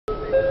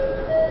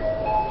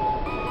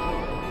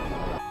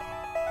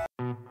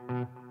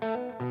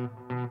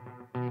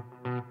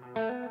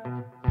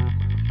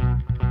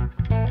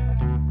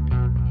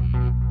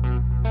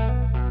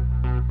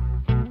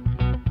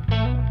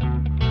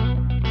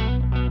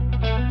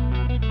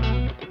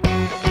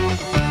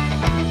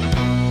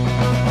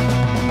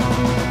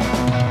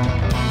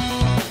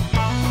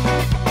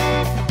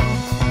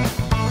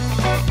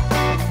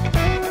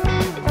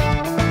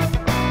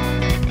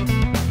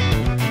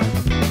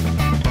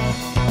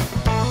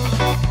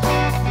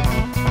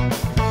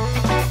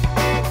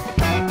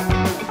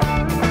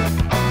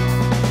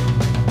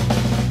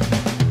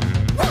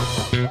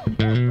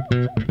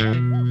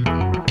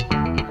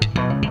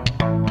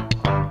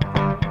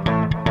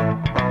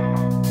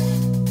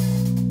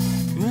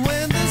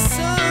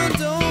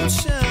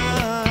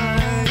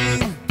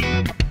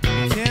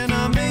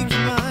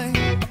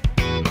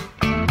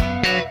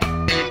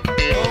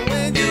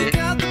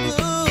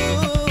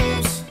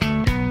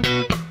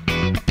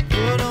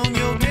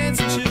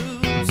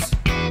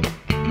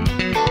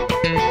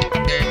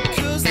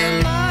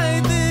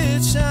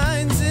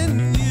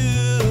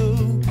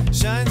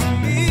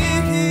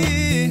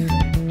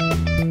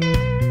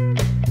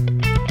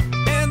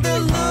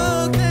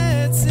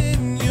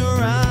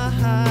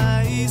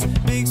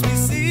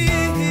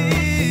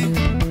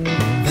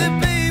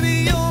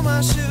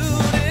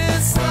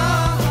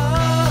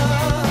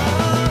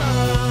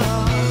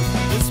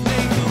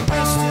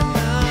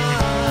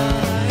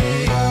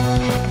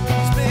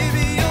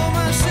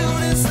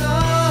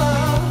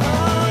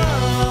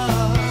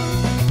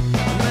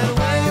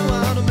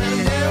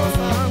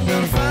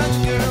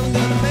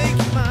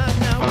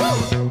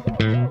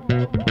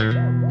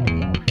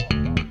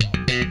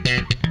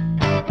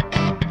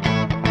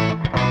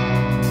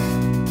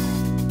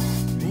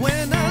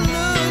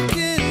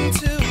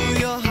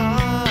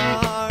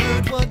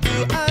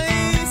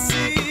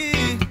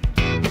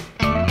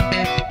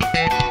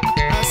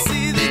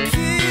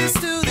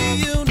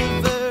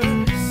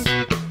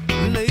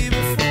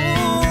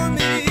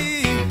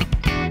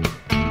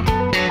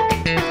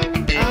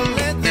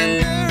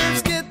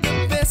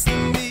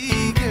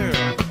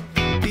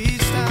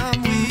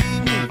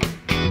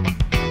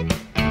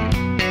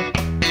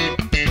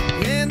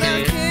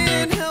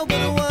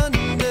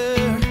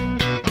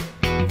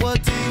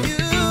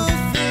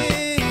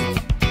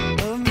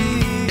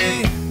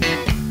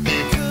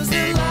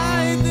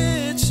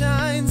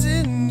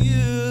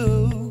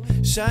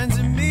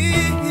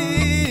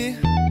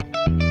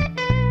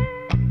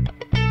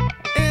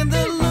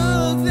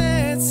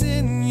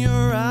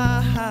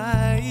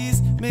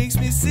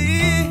makes me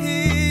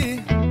see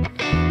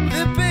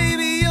that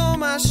baby you're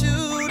my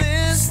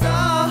shooting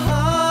star.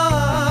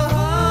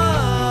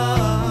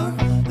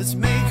 Let's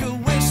make a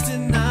wish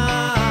tonight,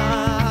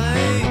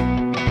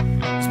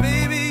 'cause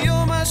baby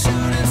you're my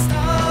shooting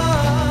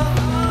star.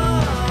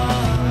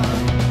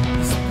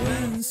 It's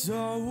been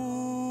so.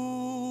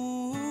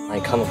 I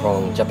come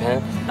from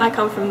Japan. I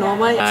come from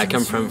Norway. I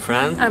come from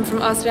France. I'm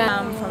from Austria.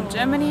 I'm from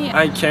Germany.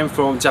 I came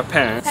from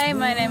Japan. Hey,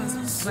 my name is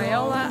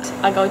Viola.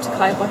 I go to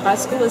KHS High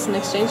School as an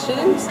exchange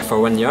student. For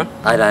 1 year.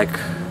 I like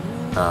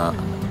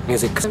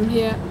music. I'm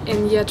here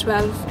in year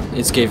 12.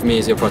 It gave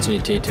me the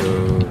opportunity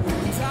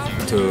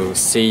to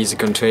see the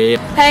country.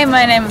 Hey,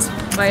 my name is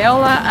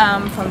Viola.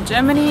 I'm from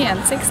Germany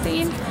and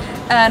 16.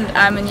 And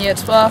I'm in year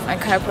 12 at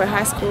KHS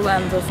High School,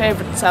 and the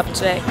favorite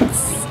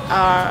subjects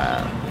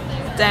are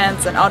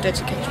dance and art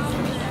education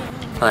for me.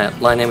 Hi,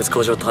 my name is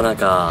Kojo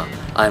Tanaka.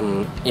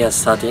 I'm year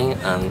 13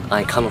 and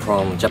I come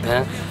from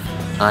Japan.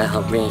 I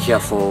have been here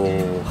for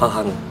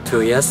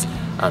 2 years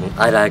and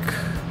I like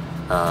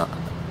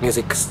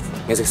music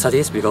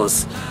studies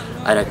because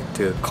I like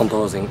to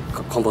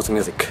compose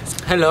music.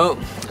 Hello,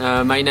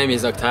 my name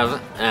is Octave.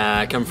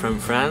 I come from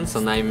France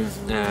and I'm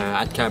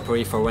at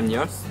KHS for 1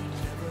 year.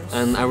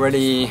 And I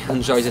really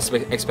enjoy this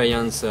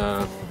experience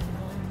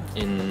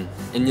in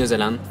New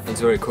Zealand. It's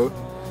very cool.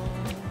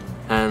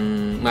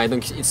 And I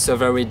think it's a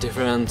very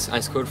different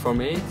high school for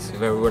me. It's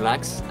very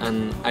relaxed,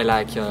 and I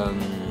like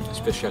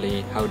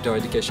especially outdoor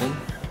education.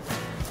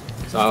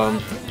 So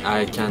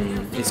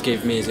it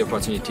gave me the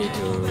opportunity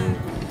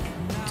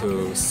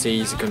to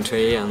see the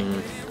country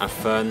and have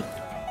fun.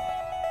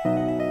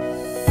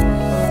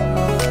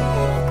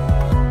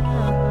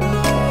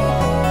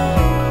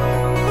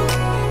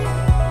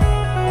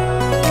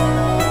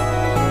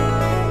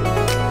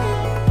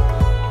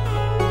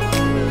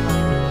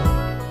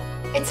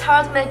 It's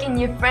hard making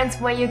new friends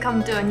when you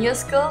come to a new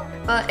school,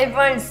 but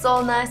everyone is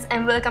so nice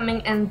and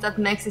welcoming, and that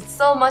makes it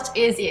so much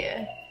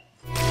easier.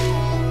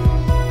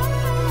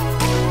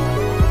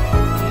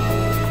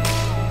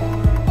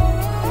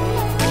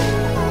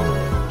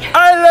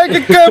 I like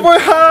a cowboy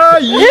high!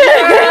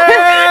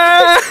 Yeah!